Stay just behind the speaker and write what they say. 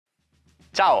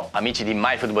Ciao amici di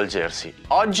My Football Jersey,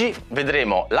 oggi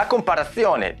vedremo la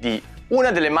comparazione di una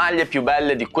delle maglie più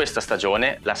belle di questa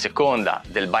stagione, la seconda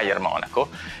del Bayern Monaco,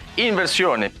 in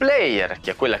versione player,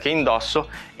 che è quella che indosso,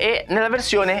 e nella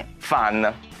versione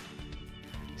fan.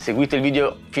 Seguite il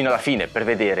video fino alla fine per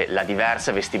vedere la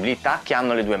diversa vestibilità che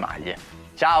hanno le due maglie.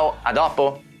 Ciao, a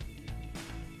dopo!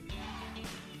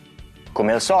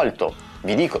 Come al solito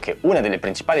vi dico che una delle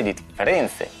principali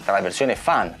differenze tra la versione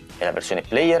fan e la versione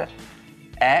player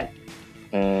è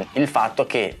il fatto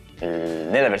che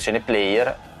nella versione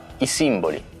player i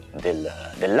simboli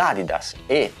dell'Adidas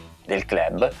e del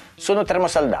club sono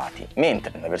termosaldati,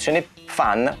 mentre nella versione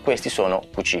fan questi sono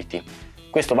cuciti.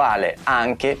 Questo vale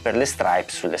anche per le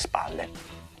stripes sulle spalle.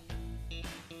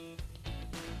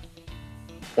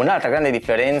 Un'altra grande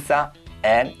differenza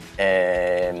è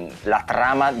la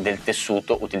trama del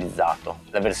tessuto utilizzato.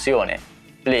 La versione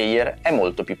player è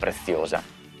molto più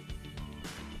preziosa.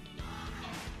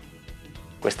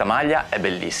 Questa maglia è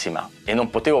bellissima e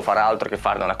non potevo fare altro che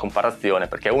farne una comparazione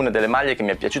perché è una delle maglie che mi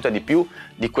è piaciuta di più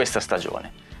di questa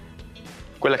stagione.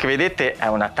 Quella che vedete è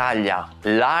una taglia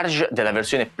large della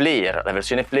versione player. La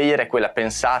versione player è quella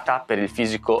pensata per il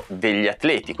fisico degli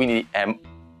atleti, quindi è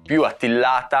più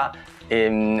attillata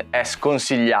e è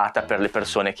sconsigliata per le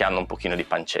persone che hanno un pochino di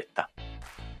pancetta.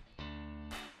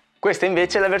 Questa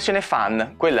invece è la versione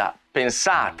fan, quella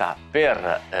pensata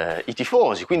per i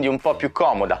tifosi, quindi un po' più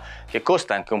comoda, che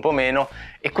costa anche un po' meno,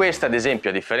 e questa ad esempio,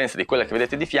 a differenza di quella che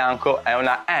vedete di fianco, è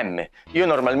una M. Io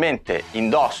normalmente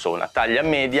indosso una taglia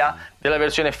media, della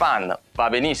versione fan va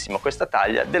benissimo questa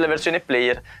taglia, della versione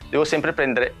player devo sempre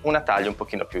prendere una taglia un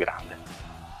pochino più grande.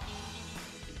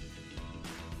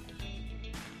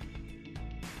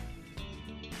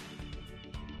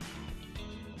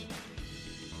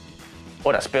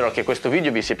 Ora spero che questo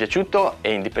video vi sia piaciuto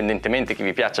e indipendentemente che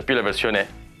vi piaccia più la versione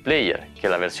player che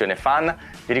la versione fan,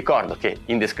 vi ricordo che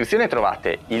in descrizione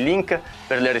trovate il link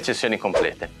per le recensioni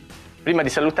complete. Prima di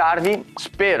salutarvi,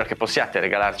 spero che possiate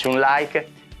regalarci un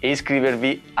like e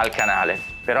iscrivervi al canale.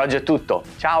 Per oggi è tutto,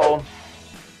 ciao!